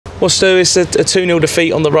Well, Stu, it's a 2-0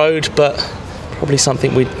 defeat on the road, but probably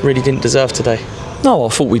something we really didn't deserve today. No, I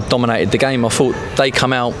thought we dominated the game. I thought they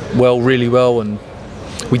come out really well, and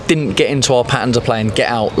we didn't get into our patterns of play and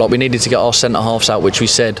get out. Like, we needed to get our centre-halves out, which we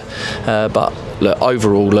said. But look,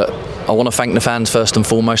 overall, look, I want to thank the fans first and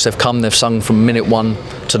foremost. They've come, they've sung from minute 1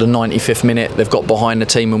 to the 95th minute. They've got behind the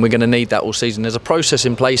team, and we're going to need that all season. There's a process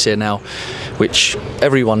in place here now, which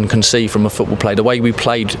everyone can see from a football play. The way we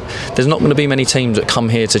played, there's not going to be many teams that come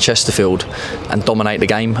here to Chesterfield and dominate the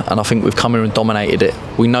game, and I think we've come here and dominated it.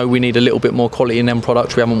 We know we need a little bit more quality in them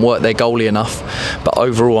products. We haven't worked their goalie enough, but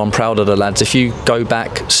overall I'm proud of the lads. If you go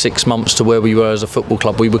back 6 months to where we were as a football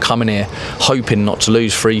club, we were coming here hoping not to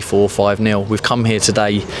lose 3-4, 5-0. We've come here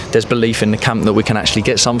today, there's belief in the camp that we can actually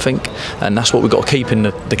get something, and that's what we've got to keep in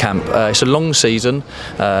the camp. It's a long season,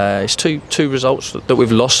 it's two results that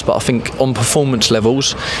we've lost, but I think on performance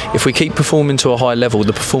levels, if we keep performing to a high level,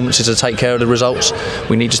 the performances will take care of the results.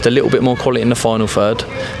 We need just a little bit more quality in the final third.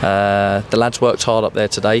 The lads worked hard up there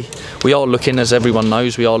today. We are looking, as everyone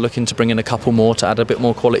knows, we are looking to bring in a couple more to add a bit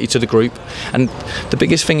more quality to the group. And the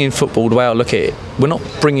biggest thing in football, the way I look at it, we're not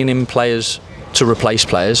bringing in players to replace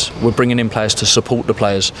players, we're bringing in players to support the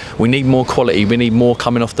players. We need more quality, we need more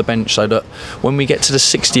coming off the bench, so that when we get to the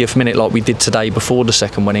 60th minute like we did today before the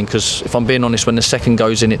second went in, because if I'm being honest, when the second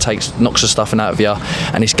goes in, it knocks the stuffing out of you,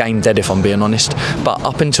 and it's game dead if I'm being honest. But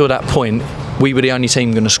up until that point, we were the only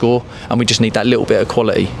team going to score, and we just need that little bit of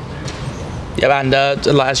quality. Yeah, and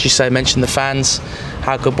like, as you say, mentioned the fans,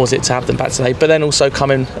 how good was it to have them back today, but then also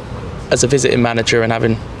coming as a visiting manager and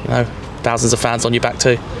having, you know, thousands of fans on your back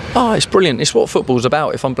too. Oh, it's brilliant. It's what football's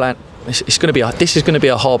about. If I'm blunt, it's going to be. This is going to be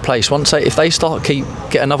a hard place. If they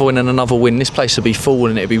get another win and another win, this place will be full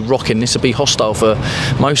and it'll be rocking. This will be hostile for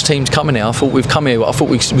most teams coming here. I thought we've come here. I thought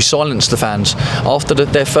we silenced the fans after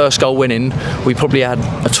their first goal winning. We probably had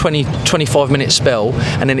a 20-25 minute spell,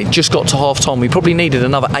 and then it just got to half time. We probably needed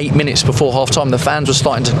another 8 minutes before half time. The fans were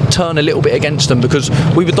starting to turn a little bit against them because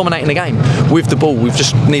we were dominating the game with the ball. We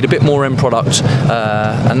just need a bit more end product,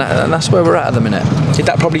 and that's where we're at the minute. Did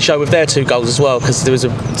that probably show with their 2 goals as well? Because there was a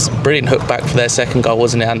brilliant hook back for their second goal,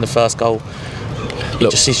 wasn't it? And the first goal,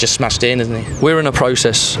 he's just smashed it in, isn't he? We're in a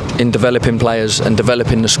process in developing players and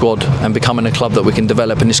developing the squad and becoming a club that we can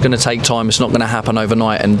develop, and it's going to take time. It's not going to happen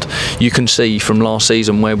overnight, and you can see from last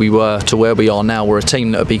season where we were to where we are now, we're a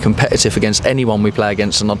team that will be competitive against anyone we play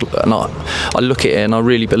against, and I look at it and I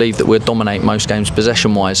really believe that we'll dominate most games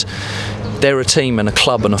possession wise. They're a team and a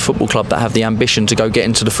club and a football club that have the ambition to go get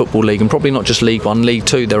into the Football League, and probably not just League One, League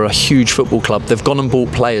Two. They're a huge football club. They've gone and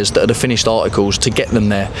bought players that are the finished articles to get them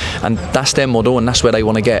there, and that's their model, and that's where they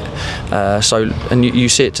want to get. And you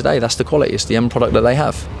see it today. That's the quality. It's the end product that they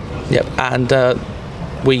have. Yep. And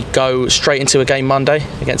we go straight into a game Monday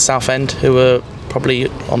against Southend, who are probably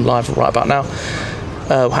on live right about now.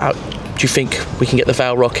 How do you think we can get the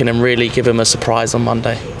Vale rocking and really give them a surprise on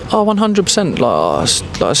Monday? Oh, 100%.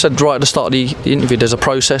 Like I said right at the start of the interview, there's a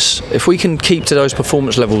process. If we can keep to those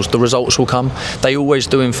performance levels, the results will come. They always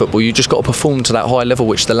do in football. You just got to perform to that high level,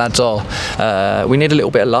 which the lads are. We need a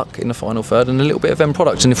little bit of luck in the final third and a little bit of end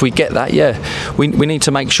product. And if we get that, yeah, we need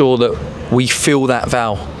to make sure that we fill that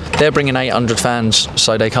Vale. They're bringing 800 fans,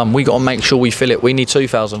 so they come. We got to make sure we fill it. We need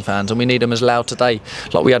 2,000 fans, and we need them as loud today.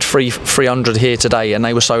 Like we had 300 here today, and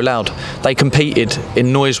they were so loud. They competed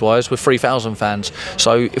in noise-wise with 3,000 fans.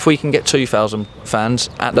 So if we can get 2,000 fans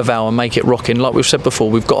at the Vale and make it rocking, like we've said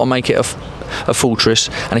before, we've got to make it a fortress,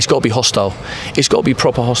 and it's got to be hostile. It's got to be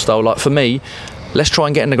proper hostile. Like for me, let's try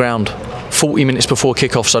and get in the ground 40 minutes before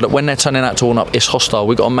kick-off, so that when they're turning out to warm up, it's hostile.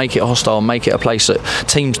 We've got to make it hostile and make it a place that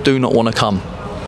teams do not want to come.